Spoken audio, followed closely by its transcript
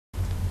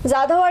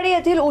जाधववाडी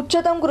येथील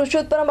उच्चतम कृषी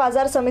उत्पन्न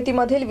बाजार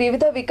समितीमधील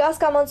विविध विकास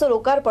कामांचं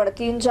लोकार्पण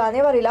 3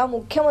 जानेवारीला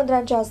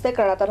मुख्यमंत्र्यांच्या हस्ते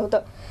करण्यात आलं होतं।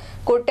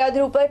 कोट्यावधी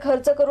रुपये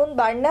खर्च करून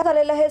बांधण्यात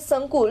आलेलं हे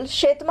संकुल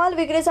शेतमाल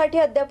विक्रीसाठी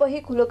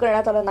अद्यापही खुलं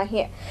करण्यात आलं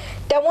नाहीये।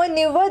 त्यामुळे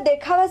निव्वळ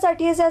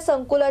देखाव्यासाठीच या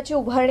संकुलाची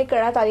उभारणी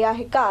करण्यात आली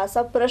आहे का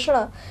असा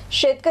प्रश्न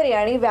शेतकरी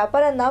आणि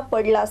व्यापाऱ्यांना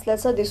पडला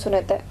असल्याचं दिसून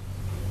येतंय।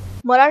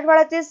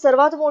 मराठवाड्यातील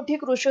सर्वात मोठी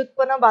कृषी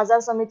उत्पन्न बाजार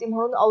समिती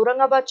म्हणून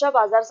औरंगाबादच्या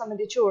बाजार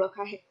समितीची ओळख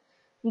आहे।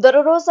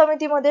 दररोज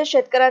समितीमध्ये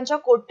शेतकऱ्यांच्या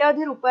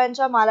कोट्यावधी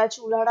रुपयांच्या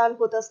मालाची उलाढाल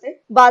होत असते।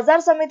 बाजार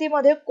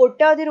समितीमध्ये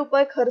कोट्यावधी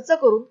रुपये खर्च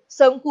करून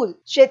संकुल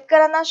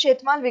शेतकऱ्यांना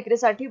शेतमाल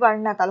विक्रीसाठी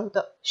बांधण्यात आलं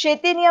होतं।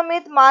 शेती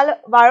नियमित माल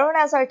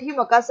वाळवण्यासाठी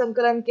मका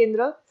संकलन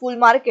केंद्र, फुल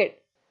मार्केट,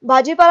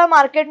 भाजीपाला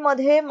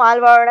मार्केटमध्ये माल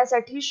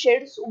वाळवण्यासाठी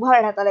शेड्स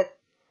उभारण्यात आलेत।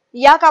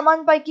 या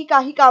कामांपैकी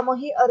काही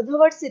कामही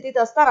अर्धवट स्थितीत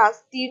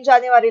असतानाच 3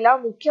 जानेवारीला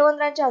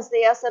मुख्यमंत्र्यांच्या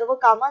हस्ते या सर्व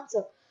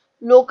कामांचं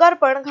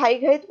लोकार्पण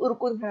घाईघाईत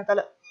उरकून घेण्यात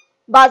आलं।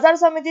 बाजार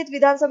समितीत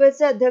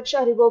विधानसभेचे अध्यक्ष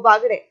हरिभाऊ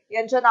बागडे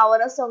यांच्या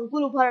नावानं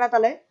संकुल उभारण्यात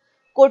आलंय।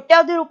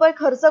 कोट्यावधी रुपये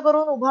खर्च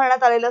करून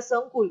उभारण्यात आलेलं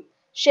संकुल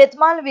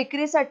शेतमाल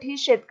विक्रीसाठी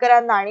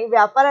शेतकऱ्यांना आणि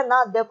व्यापाऱ्यांना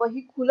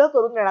अद्यापही खुलं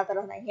करून देण्यात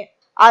आलं नाहीये।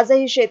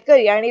 आजही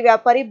शेतकरी आणि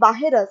व्यापारी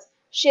बाहेरच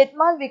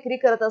शेतमाल विक्री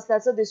करत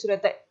असल्याचं दिसून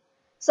येतंय।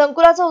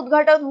 संकुलाचं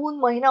उद्घाटन होऊन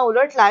महिना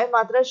उलटलाय,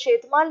 मात्र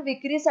शेतमाल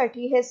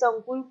विक्रीसाठी हे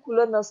संकुल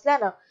खुलं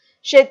नसल्यानं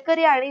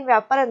शेतकरी आणि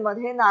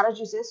व्यापाऱ्यांमध्ये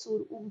नाराजीचे सूर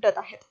उमटत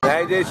आहेत।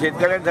 नाही, जे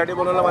शेतकऱ्यांसाठी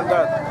बनवलं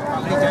म्हणतात,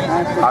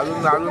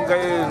 अजून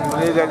काही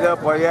म्हणजे त्याचा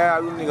पर्याय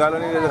अजून निघाला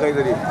नाही। त्याचं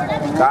काहीतरी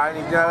काय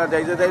निघणार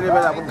त्याचं तरी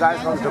आपण काय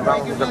सांगू शकतो।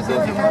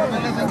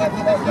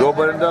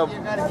 जोपर्यंत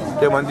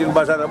ते म्हणतील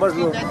बसा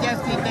बसलो,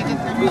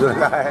 दुसरं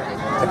काय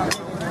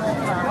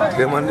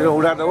ते मंदिर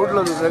उठा तर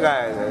उठलं, दुसरं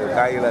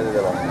काय केलं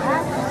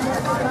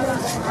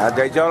त्याला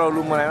त्याच्यावर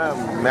अवलंबून आहे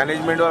ना।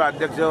 मॅनेजमेंटवर,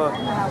 अध्यक्ष,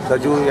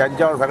 सचिव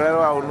यांच्यावर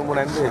सगळ्यावर अवलंबून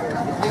आहे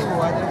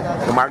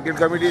ते। मार्केट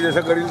कमिटी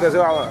जसं करील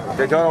तसं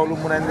त्याच्यावर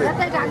अवलंबून आहे ते।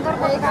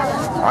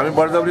 आम्ही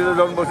बळजबरीनं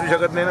जाऊन बसू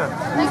शकत नाही ना।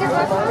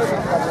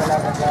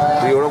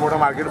 एवढं मोठं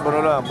मार्केट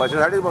बनवलं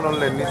बसासाठीच बनवलं,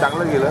 त्यांनी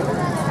चांगलं केलं।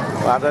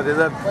 आता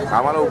त्याचा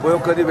आम्हाला उपयोग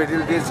कधी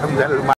भेटेल ते समजायला